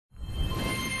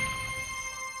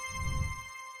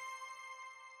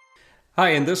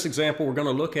Hi, in this example, we're going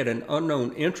to look at an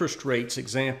unknown interest rates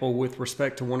example with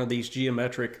respect to one of these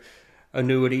geometric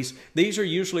annuities. These are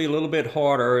usually a little bit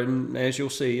harder, and as you'll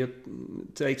see,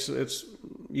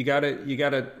 you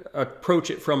gotta approach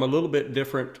it from a little bit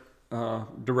different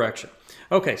direction.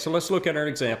 Okay, so let's look at our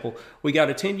example. We got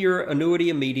a 10-year annuity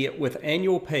immediate with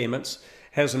annual payments,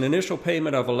 has an initial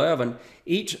payment of 11.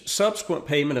 Each subsequent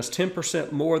payment is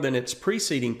 10% more than its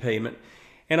preceding payment.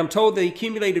 And I'm told the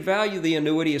accumulated value of the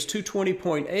annuity is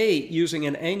 220.8 using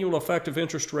an annual effective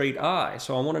interest rate I.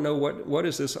 So I want to know what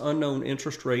is this unknown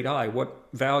interest rate I? What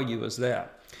value is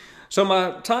that? So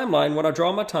my timeline, when I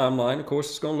draw my timeline, of course,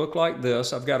 it's going to look like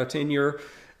this. I've got a 10-year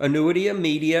annuity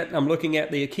immediate. I'm looking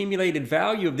at the accumulated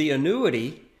value of the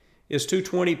annuity is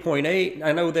 220.8.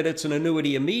 I know that it's an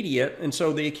annuity immediate, and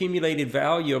so the accumulated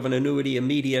value of an annuity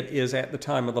immediate is at the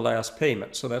time of the last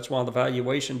payment. So that's why the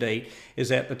valuation date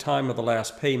is at the time of the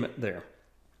last payment there.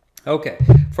 Okay,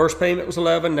 first payment was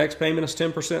 11, next payment is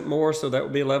 10% more, so that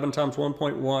would be 11 times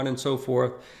 1.1 and so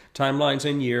forth. Timelines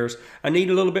in years. I need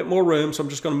a little bit more room, so I'm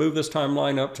just going to move this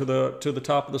timeline up to the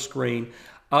top of the screen.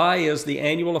 I is the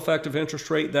annual effective interest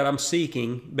rate that I'm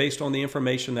seeking based on the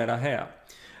information that I have.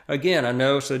 Again, I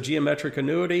know it's a geometric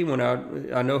annuity. When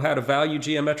I know how to value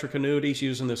geometric annuities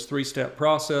using this three-step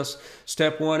process.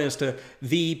 Step one is to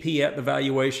VEP at the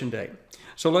valuation date.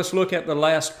 So let's look at the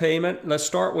last payment. Let's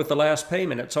start with the last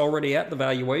payment. It's already at the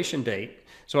valuation date.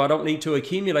 So I don't need to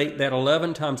accumulate that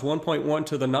 11 times 1.1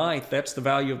 to the ninth. That's the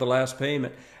value of the last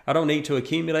payment. I don't need to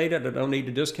accumulate it. I don't need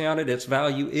to discount it. Its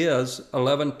value is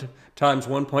 11 times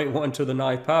 1.1 to the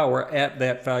ninth power at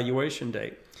that valuation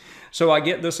date. So I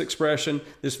get this expression,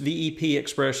 this VEP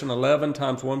expression, 11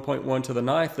 times 1.1 to the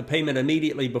ninth. The payment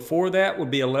immediately before that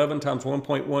would be 11 times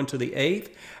 1.1 to the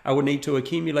eighth. I would need to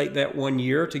accumulate that 1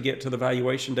 year to get to the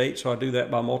valuation date, so I do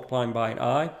that by multiplying by an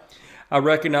I. I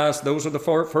recognize those are the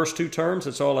first two terms.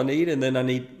 That's all I need, and then I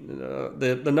need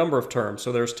the number of terms.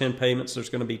 So there's 10 payments. There's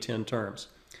going to be 10 terms.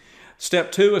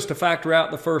 Step two is to factor out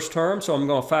the first term. So I'm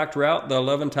going to factor out the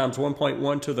 11 times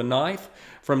 1.1 to the ninth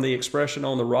from the expression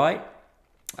on the right.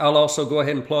 I'll also go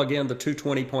ahead and plug in the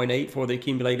 220.8 for the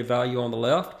accumulated value on the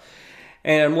left.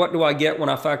 And what do I get when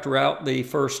I factor out the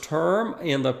first term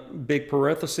in the big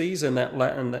parentheses in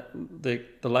the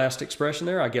last expression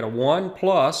there? I get a 1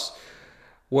 plus,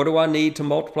 what do I need to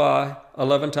multiply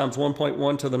 11 times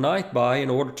 1.1 to the ninth by in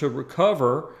order to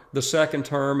recover the second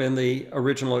term in the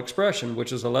original expression,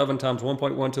 which is 11 times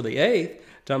 1.1 to the eighth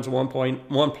times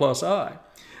 1.1 plus I.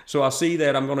 So I see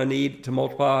that I'm going to need to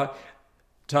multiply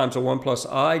times a 1 plus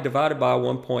I divided by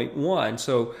 1.1.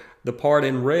 So the part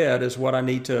in red is what I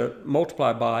need to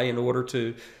multiply by in order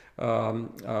to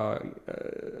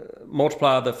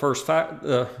multiply the first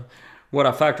what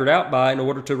I factored out by in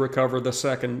order to recover the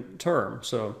second term.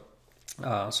 So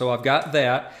I've got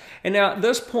that. And now at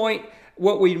this point,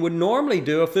 what we would normally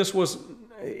do if this was,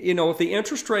 if the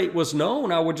interest rate was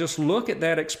known, I would just look at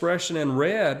that expression in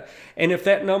red, and if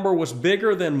that number was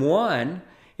bigger than 1,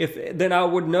 then I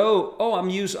would know, oh, I'm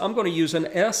going to use an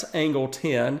S angle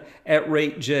 10 at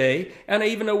rate J, and I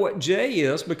even know what J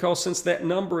is because since that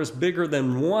number is bigger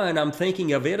than 1, I'm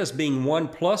thinking of it as being 1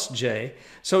 plus J.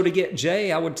 So to get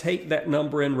J, I would take that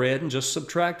number in red and just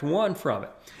subtract 1 from it.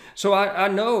 So I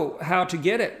know how to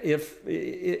get it.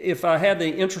 If I had the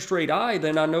interest rate I,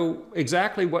 then I know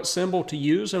exactly what symbol to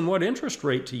use and what interest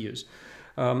rate to use.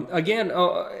 Again,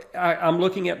 I'm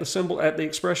looking at the symbol, at the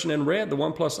expression in red, the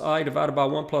 1 plus I divided by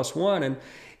 1 plus 1, and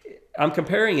I'm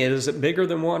comparing it. Is it bigger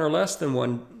than 1 or less than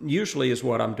 1? Usually is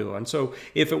what I'm doing. So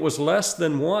if it was less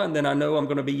than 1, then I know I'm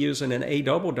going to be using an A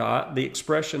double dot, the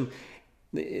expression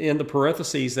in the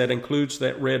parentheses that includes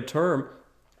that red term.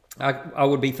 I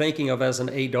would be thinking of as an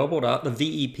A double dot, the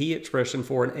VEP expression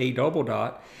for an A double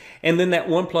dot. And then that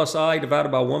 1 plus I divided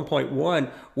by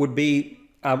 1.1 would be,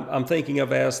 I'm thinking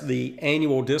of as the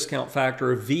annual discount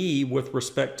factor of V with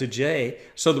respect to J.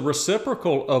 So the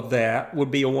reciprocal of that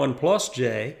would be a 1 plus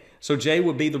J. So J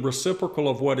would be the reciprocal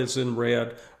of what is in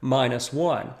red minus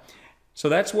 1. So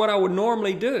that's what I would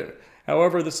normally do.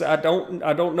 However, I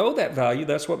don't know that value.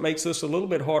 That's what makes this a little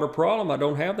bit harder problem. I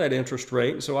don't have that interest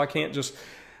rate, so I can't just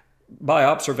by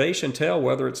observation tell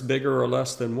whether it's bigger or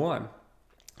less than 1.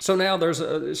 So now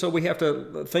so we have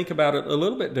to think about it a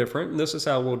little bit different, and this is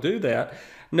how we'll do that.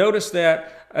 Notice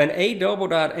that an A double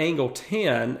dot angle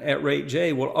 10 at rate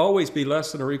J will always be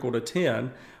less than or equal to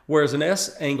 10, whereas an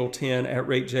S angle 10 at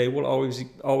rate J will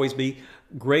always be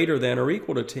greater than or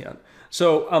equal to 10.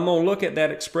 So I'm going to look at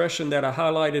that expression that I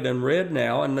highlighted in red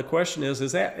now, and the question is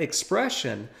that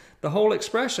expression, the whole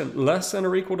expression, less than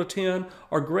or equal to 10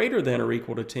 or greater than or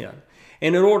equal to 10?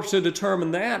 And in order to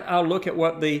determine that, I'll look at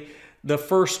what the the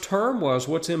first term was,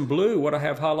 what's in blue, what I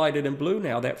have highlighted in blue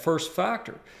now, that first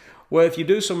factor. Well, if you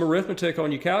do some arithmetic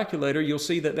on your calculator, you'll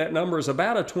see that that number is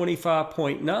about a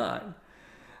 25.9.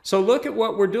 So look at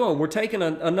what we're doing. We're taking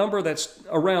a number that's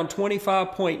around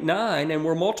 25.9 and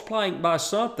we're multiplying by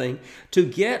something to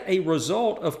get a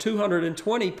result of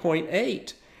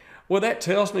 220.8. Well, that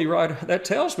tells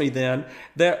me then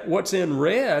that what's in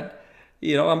red,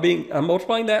 you know, I'm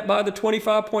multiplying that by the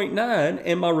 25.9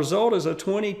 and my result is a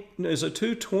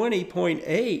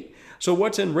 220.8. So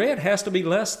what's in red has to be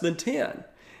less than 10.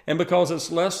 And because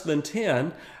it's less than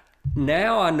 10,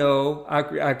 now I know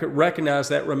I could recognize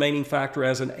that remaining factor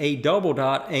as an A double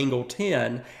dot angle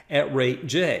 10 at rate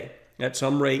J, at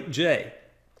some rate J.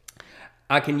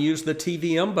 I can use the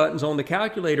TVM buttons on the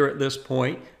calculator at this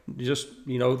point, just,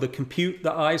 you know, the compute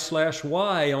the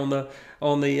I/Y on the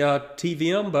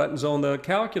TVM buttons on the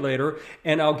calculator,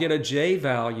 and I'll get a J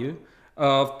value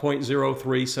of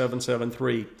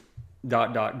 0.03773 ...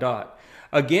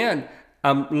 Again,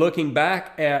 I'm looking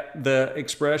back at the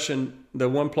expression, the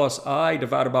 1 plus I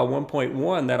divided by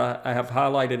 1.1 that I have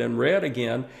highlighted in red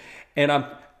again, and I'm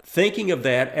thinking of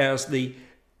that as the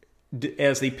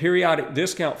periodic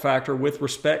discount factor with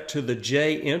respect to the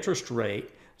J interest rate.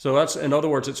 So that's, in other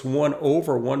words, it's 1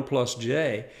 over 1 plus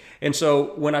J. And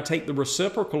so when I take the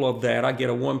reciprocal of that, I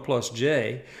get a 1 plus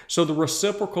J. So the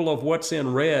reciprocal of what's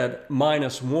in red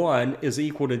minus 1 is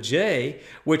equal to J,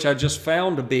 which I just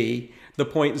found to be the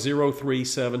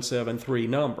 0.03773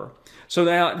 number. So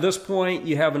now at this point,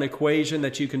 you have an equation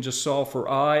that you can just solve for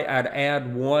I. I'd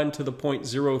add 1 to the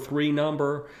 0.03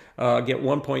 number, get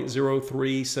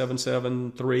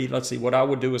 1.03773. Let's see, what I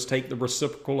would do is take the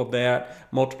reciprocal of that,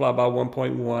 multiply by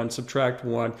 1.1, subtract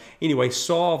 1. Anyway,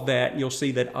 solve that, and you'll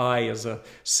see that I is a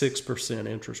 6%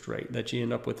 interest rate, that you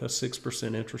end up with a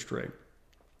 6% interest rate.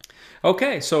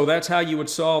 Okay, so that's how you would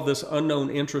solve this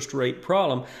unknown interest rate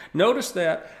problem. Notice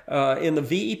that in the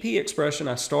VEP expression,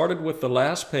 I started with the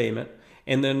last payment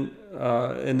and then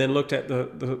looked at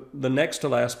the next to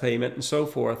last payment and so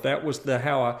forth. That was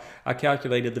how I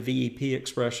calculated the VEP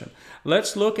expression.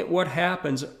 Let's look at what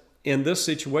happens in this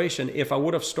situation if I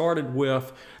would have started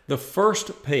with the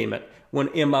first payment when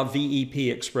in my VEP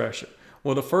expression.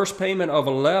 Well, the first payment of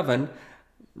 11,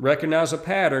 recognize a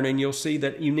pattern, and you'll see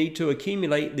that you need to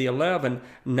accumulate the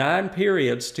 9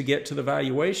 periods to get to the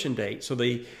valuation date. So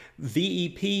the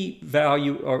VEP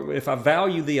value, or if I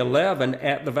value the 11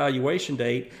 at the valuation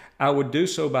date, I would do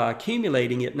so by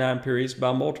accumulating it 9 periods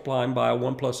by multiplying by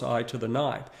 1 plus I to the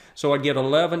 9th. So I'd get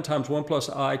 11 times 1 plus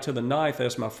I to the 9th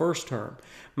as my first term.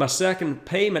 My second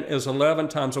payment is 11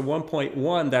 times a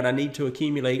 1.1 that I need to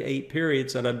accumulate 8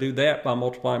 periods, and I do that by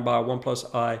multiplying by 1 plus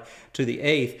I to the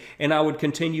 8th. And I would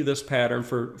continue this pattern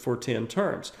for 10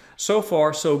 terms. So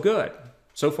far, so good.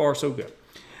 So far, so good.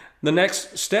 The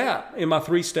next step in my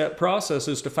 3-step process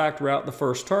is to factor out the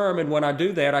first term, and when I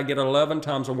do that, I get 11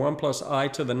 times a 1 plus I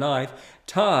to the 9th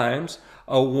times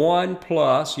a 1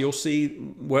 plus, you'll see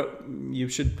what you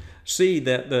should see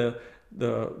that the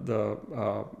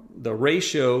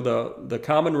ratio, the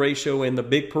common ratio in the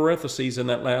big parentheses in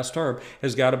that last term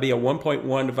has got to be a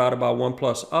 1.1 divided by 1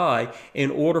 plus I in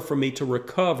order for me to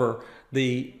recover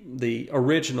the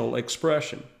original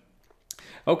expression.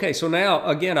 Okay, so now,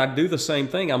 again, I do the same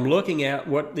thing. I'm looking at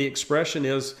what the expression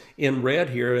is in red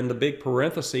here in the big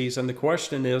parentheses, and the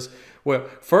question is, well,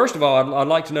 first of all, I'd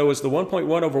like to know, is the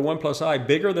 1.1 over 1 plus I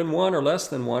bigger than 1 or less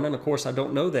than 1? And, of course, I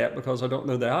don't know that because I don't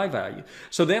know the I value.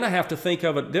 So then I have to think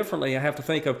of it differently. I have to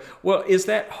think of, well, is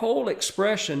that whole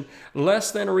expression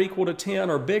less than or equal to 10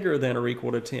 or bigger than or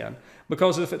equal to 10?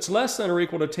 Because if it's less than or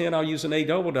equal to 10, I'll use an A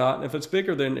double dot, and if it's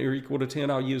bigger than or equal to 10,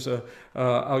 I'll use an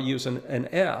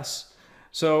S.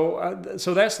 So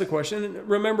that's the question. And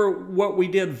remember, what we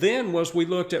did then was we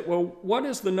looked at, well, what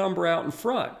is the number out in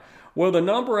front? Well, the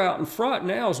number out in front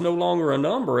now is no longer a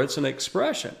number. It's an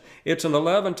expression. It's an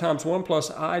 11 times 1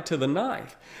 plus I to the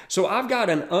 9th. So I've got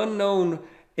an unknown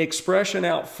expression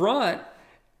out front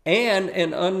and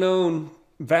an unknown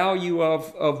value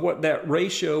of what that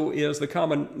ratio is, the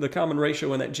common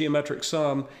ratio in that geometric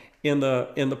sum in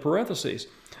the parentheses.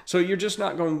 So you're just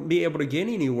not going to be able to get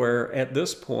anywhere at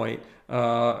this point.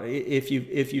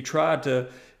 If you try to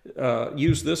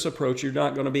use this approach, you're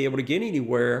not going to be able to get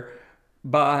anywhere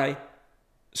by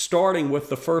starting with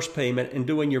the first payment and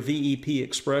doing your VEP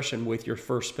expression with your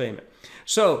first payment.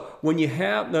 So when you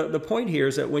have, the point here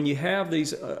is that when you have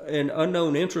these an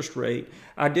unknown interest rate,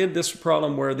 I did this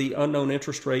problem where the unknown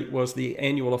interest rate was the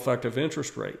annual effective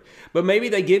interest rate. But maybe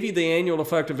they give you the annual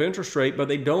effective interest rate, but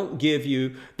they don't give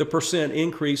you the percent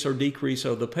increase or decrease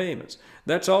of the payments.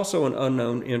 That's also an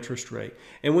unknown interest rate.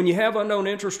 And when you have unknown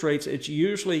interest rates, it's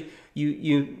usually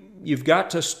you've got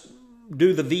to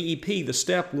do the VEP, the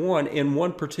step one, in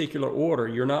one particular order.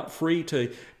 You're not free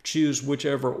to choose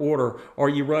whichever order, or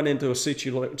you run into a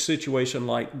situation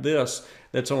like this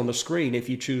that's on the screen if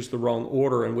you choose the wrong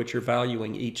order in which you're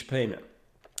valuing each payment.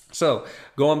 So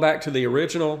going back to the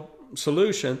original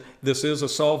solution, this is a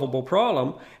solvable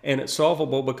problem, and it's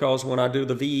solvable because when I do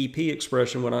the VEP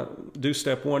expression, when I do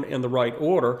step one in the right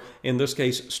order, in this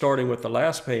case starting with the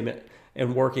last payment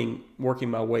and working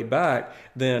my way back,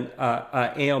 then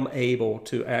I am able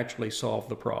to actually solve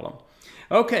the problem.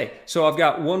 Okay, so I've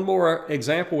got one more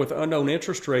example with unknown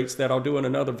interest rates that I'll do in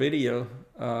another video,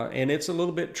 and it's a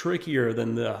little bit trickier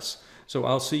than this. So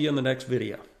I'll see you in the next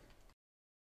video.